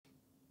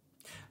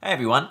Hey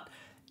everyone,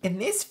 in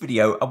this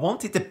video I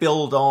wanted to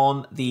build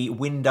on the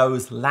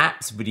Windows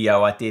Lapse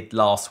video I did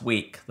last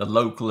week, the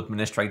local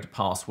administrator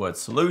password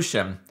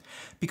solution,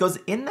 because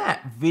in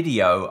that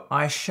video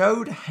I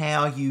showed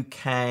how you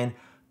can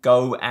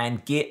go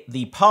and get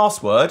the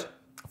password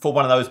for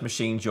one of those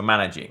machines you're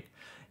managing.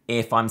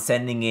 If I'm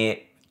sending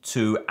it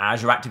to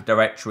Azure Active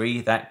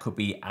Directory, that could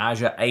be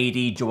Azure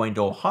AD joined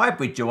or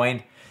hybrid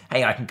joined,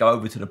 hey, I can go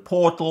over to the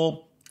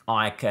portal,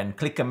 I can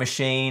click a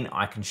machine,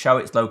 I can show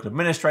its local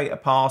administrator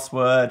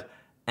password,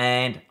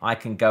 and I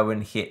can go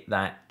and hit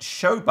that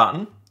show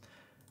button,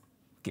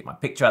 get my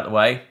picture out of the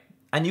way,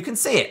 and you can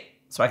see it.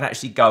 So I can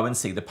actually go and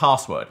see the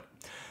password.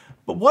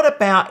 But what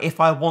about if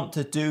I want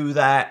to do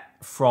that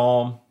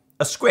from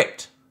a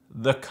script,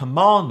 the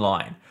command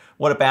line?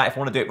 What about if I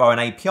want to do it via an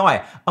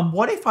API? And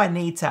what if I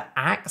need to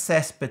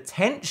access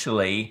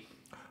potentially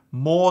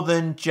more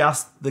than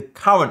just the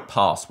current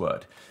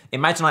password?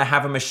 Imagine I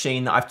have a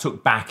machine that I've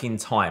took back in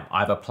time.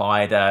 I've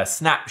applied a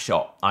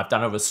snapshot. I've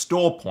done a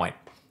restore point.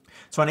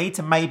 So I need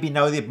to maybe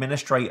know the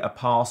administrator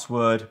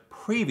password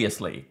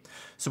previously.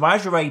 So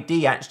Azure AD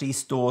actually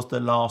stores the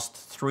last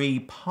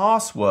 3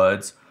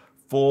 passwords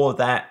for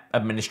that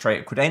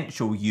administrator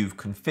credential you've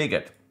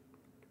configured.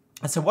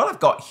 And so what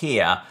I've got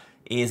here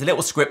is a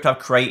little script I've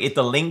created.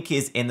 The link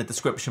is in the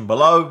description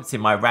below. It's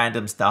in my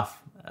random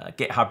stuff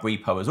GitHub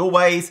repo as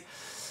always.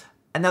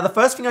 And now the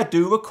first thing I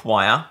do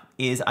require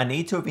is I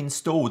need to have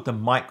installed the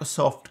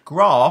Microsoft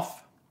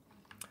Graph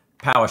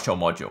PowerShell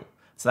module.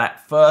 So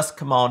that first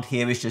command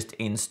here is just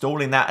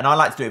installing that. And I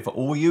like to do it for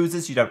all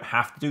users. You don't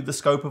have to do the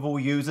scope of all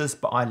users,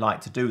 but I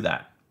like to do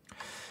that.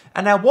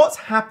 And now what's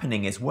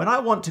happening is when I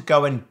want to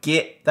go and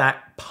get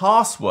that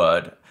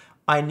password,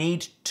 I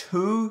need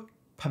 2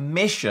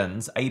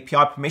 permissions,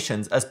 API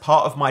permissions, as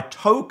part of my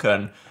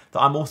token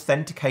that I'm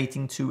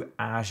authenticating to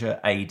Azure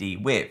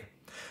AD with.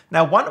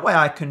 Now, one way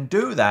I can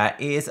do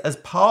that is as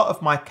part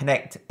of my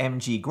Connect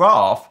MG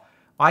graph,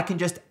 I can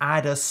just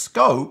add a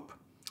scope,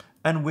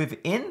 and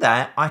within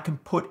that, I can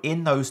put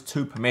in those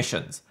 2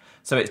 permissions.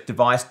 So it's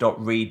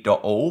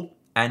device.read.all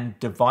and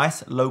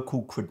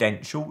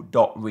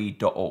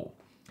device.localcredential.read.all.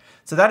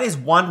 So that is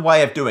one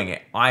way of doing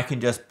it. I can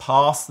just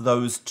pass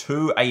those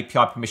 2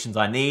 API permissions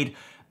I need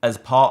as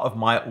part of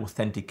my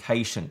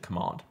authentication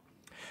command.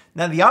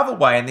 Now, the other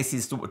way, and this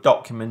is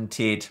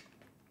documented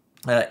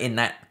in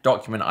that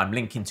document I'm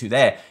linking to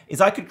there, is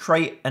I could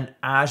create an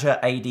Azure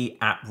AD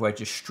app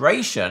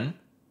registration.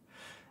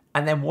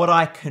 And then what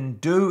I can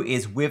do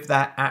is with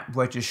that app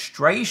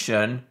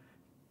registration,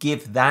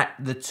 give that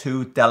the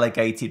 2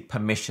 delegated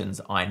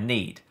permissions I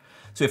need.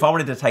 So if I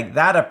wanted to take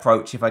that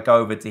approach, if I go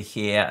over to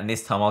here, and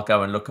this time I'll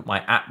go and look at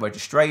my app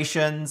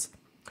registrations,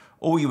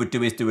 all you would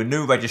do is do a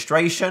new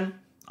registration.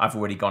 I've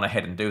already gone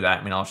ahead and do that.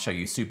 I mean, I'll show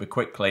you super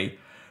quickly.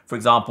 For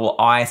example,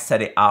 I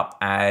set it up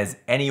as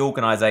any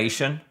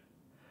organization.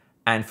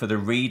 And for the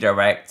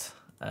redirect,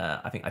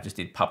 I think I just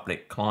did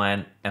public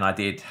client and I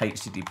did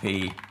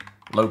HTTP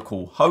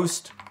local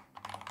host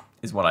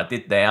is what I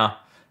did there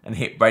and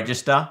hit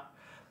register.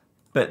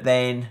 But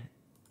then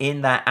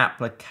in that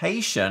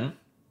application,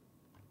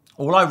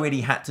 all I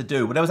really had to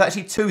do, well, there was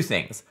actually 2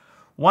 things.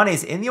 One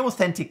is in the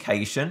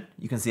authentication,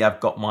 you can see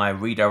I've got my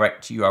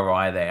redirect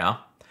URI there.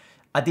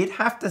 I did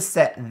have to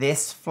set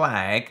this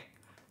flag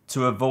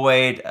to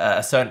avoid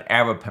a certain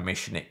error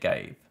permission it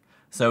gave.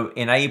 So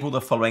enable the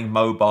following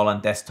mobile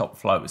and desktop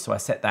flows. So I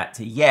set that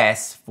to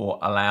yes for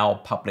allow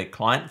public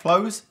client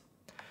flows.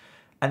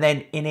 And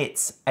then in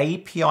its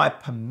API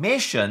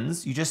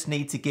permissions, you just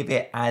need to give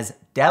it as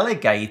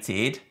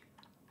delegated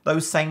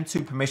those same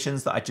 2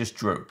 permissions that I just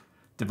drew.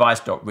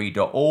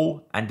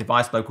 Device.read.all and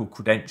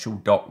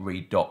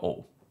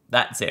device.localcredential.read.all.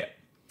 That's it.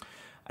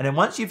 And then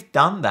once you've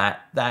done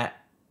that,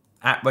 that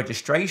app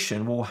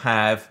registration will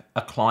have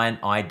a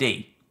client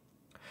ID.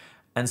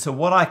 And so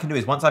what I can do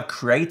is once I've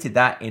created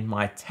that in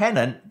my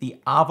tenant, the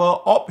other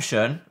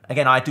option,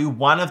 again, I do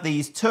one of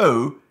these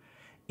 2,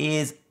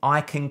 is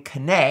I can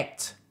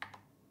connect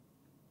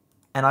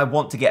and I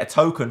want to get a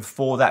token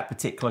for that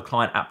particular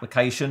client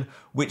application,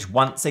 which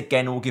once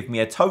again will give me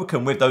a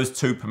token with those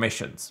 2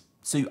 permissions.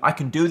 So I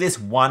can do this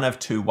one of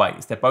 2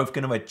 ways. They're both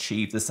going to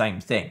achieve the same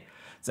thing.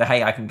 So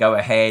hey, I can go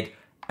ahead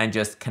and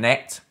just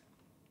connect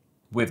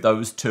with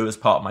those 2 as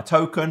part of my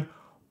token,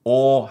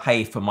 or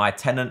hey, for my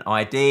tenant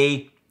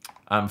ID,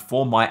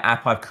 for my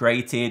app I've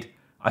created,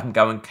 I can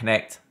go and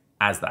connect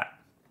as that.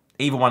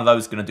 Either one of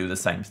those is going to do the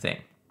same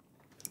thing.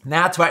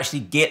 Now to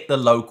actually get the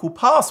local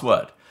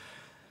password.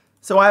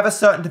 So I have a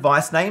certain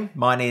device name.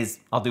 Mine is,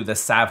 I'll do the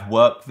sav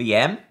work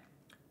VM.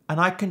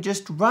 And I can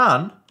just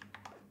run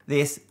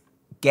this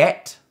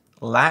get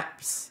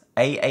lapse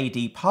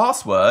AAD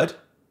password.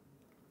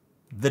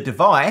 The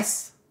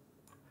device,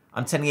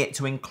 I'm telling it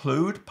to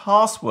include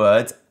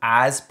passwords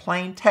as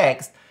plain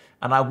text.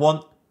 And I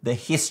want the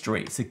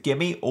history. So give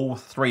me all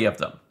 3 of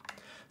them.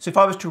 So if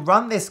I was to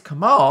run this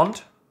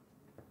command,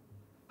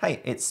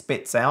 hey, it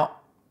spits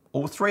out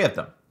all 3 of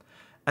them.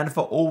 And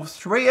for all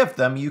 3 of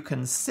them, you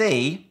can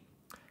see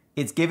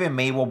it's giving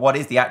me, well, what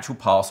is the actual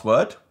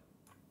password?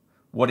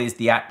 What is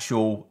the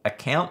actual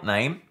account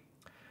name?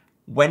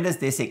 when does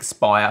this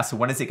expire? So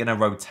when is it going to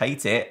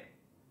rotate it?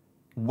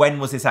 When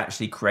was this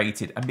actually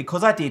created? And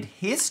because I did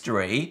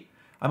history,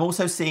 I'm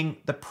also seeing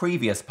the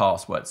previous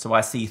password. So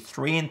I see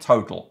 3 in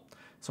total.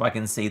 So I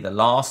can see the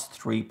last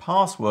 3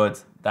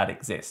 passwords that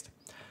exist.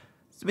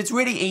 So it's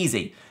really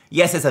easy.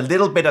 Yes, there's a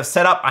little bit of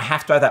setup. I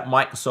have to have that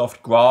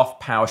Microsoft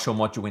Graph PowerShell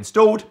module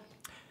installed.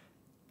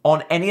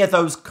 On any of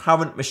those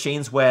current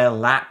machines where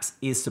LAPS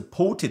is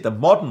supported, the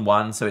modern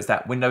one, so it's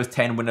that Windows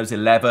 10, Windows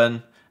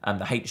 11,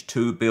 the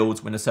H2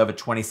 builds, Windows Server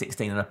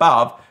 2016 and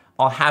above,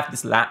 I'll have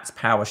this LAPS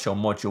PowerShell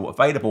module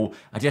available.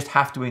 I just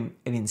have to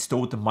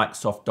install the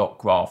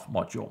Microsoft.graph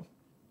module.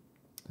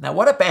 Now,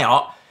 what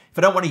about if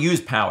I don't want to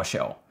use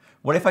PowerShell?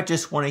 What if I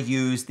just want to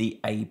use the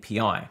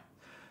API?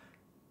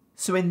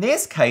 So in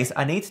this case,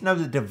 I need to know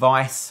the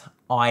device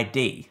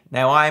ID.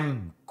 Now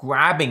I'm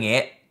grabbing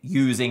it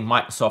using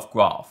Microsoft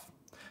Graph.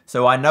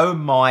 So I know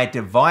my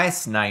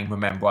device name.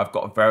 Remember, I've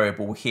got a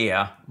variable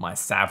here, my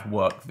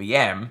savwork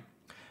VM.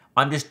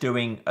 I'm just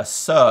doing a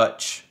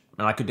search,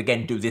 and I could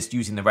again do this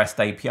using the REST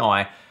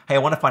API. Hey, I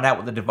want to find out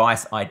what the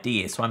device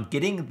ID is. So I'm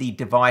getting the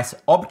device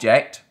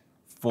object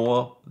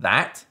for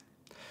that.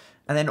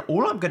 And then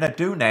all I'm going to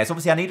do now is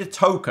obviously I need a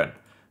token.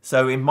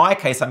 So in my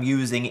case, I'm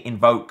using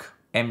invoke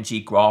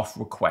mggraph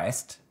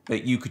request,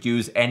 but you could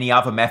use any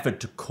other method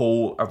to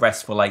call a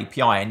RESTful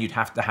API, and you'd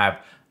have to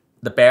have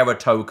the bearer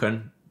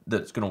token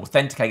that's going to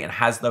authenticate and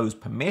has those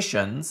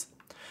permissions.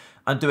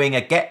 I'm doing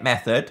a get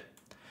method,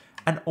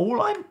 and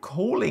all I'm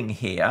calling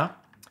here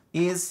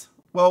is,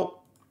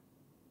 well,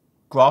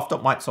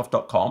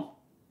 graph.microsoft.com,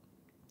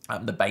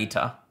 the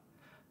beta,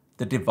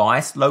 the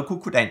device local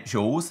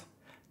credentials,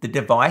 the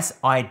device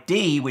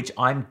ID, which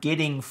I'm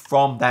getting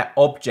from that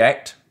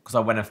object because I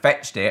went and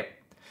fetched it.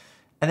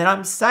 And then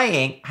I'm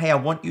saying, hey, I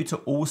want you to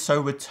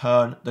also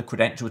return the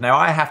credentials. Now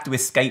I have to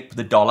escape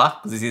the dollar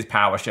because this is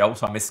PowerShell,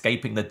 so I'm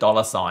escaping the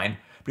dollar sign,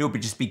 but it will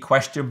just be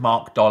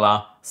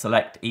 $$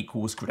 select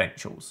equals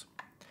credentials.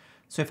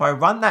 So if I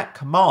run that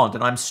command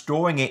and I'm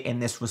storing it in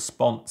this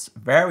response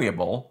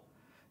variable,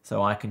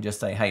 so I can just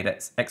say, hey,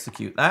 let's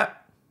execute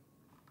that.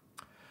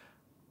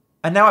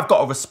 And now I've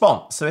got a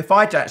response. So if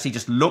I actually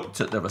just looked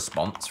at the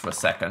response for a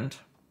second,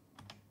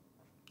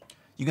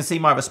 you can see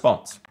my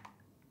response.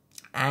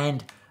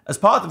 And as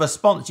part of the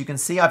response, you can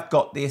see I've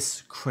got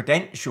this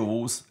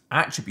credentials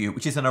attribute,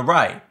 which is an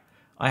array.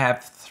 I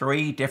have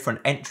 3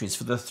 different entries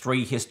for the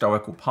 3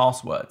 historical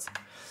passwords.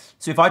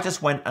 So if I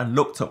just went and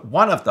looked at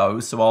one of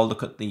those, so I'll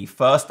look at the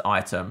first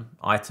item,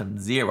 item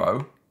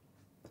 0.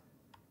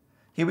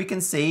 Here we can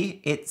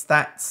see it's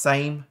that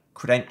same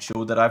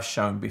credential that I've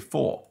shown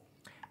before.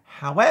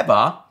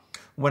 However,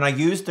 when I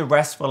use the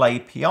RESTful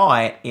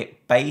API,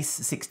 it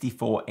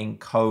base64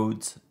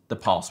 encodes the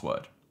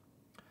password.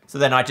 So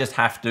then I just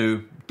have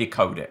to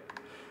decode it.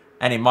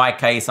 And in my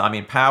case, I'm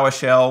in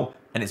PowerShell,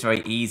 and it's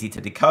very easy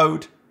to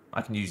decode.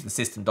 I can use the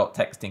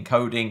system.text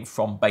encoding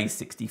from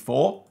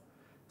base64.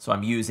 So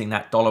I'm using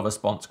that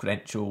 $response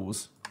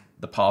credentials,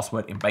 the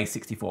password in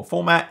base64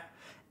 format.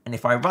 And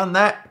if I run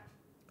that,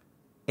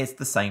 it's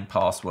the same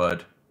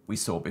password we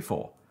saw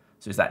before.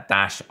 So it's that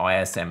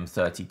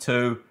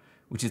 -ISM32,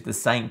 which is the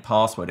same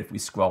password. If we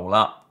scroll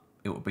up,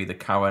 it will be the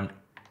current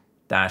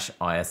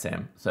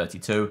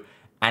 -ISM32.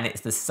 And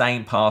it's the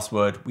same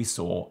password we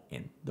saw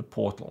in the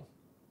portal.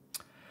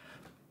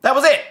 That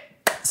was it.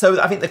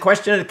 So I think the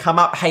question had come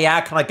up, hey, how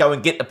can I go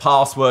and get the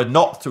password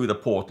not through the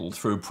portal,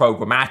 through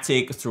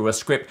programmatic, through a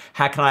script?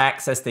 How can I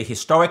access the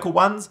historical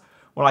ones?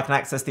 Well, I can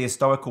access the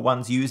historical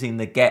ones using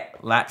the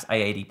get LAPS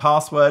AAD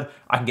password.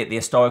 I can get the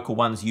historical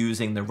ones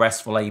using the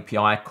RESTful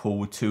API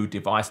call to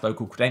device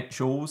local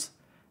credentials.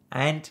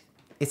 And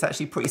it's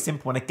actually pretty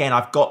simple. And again,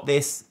 I've got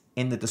this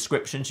in the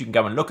description, so you can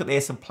go and look at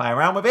this and play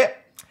around with it.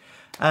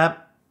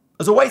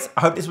 As always,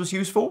 I hope this was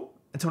useful.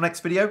 Until next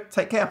video,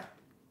 take care.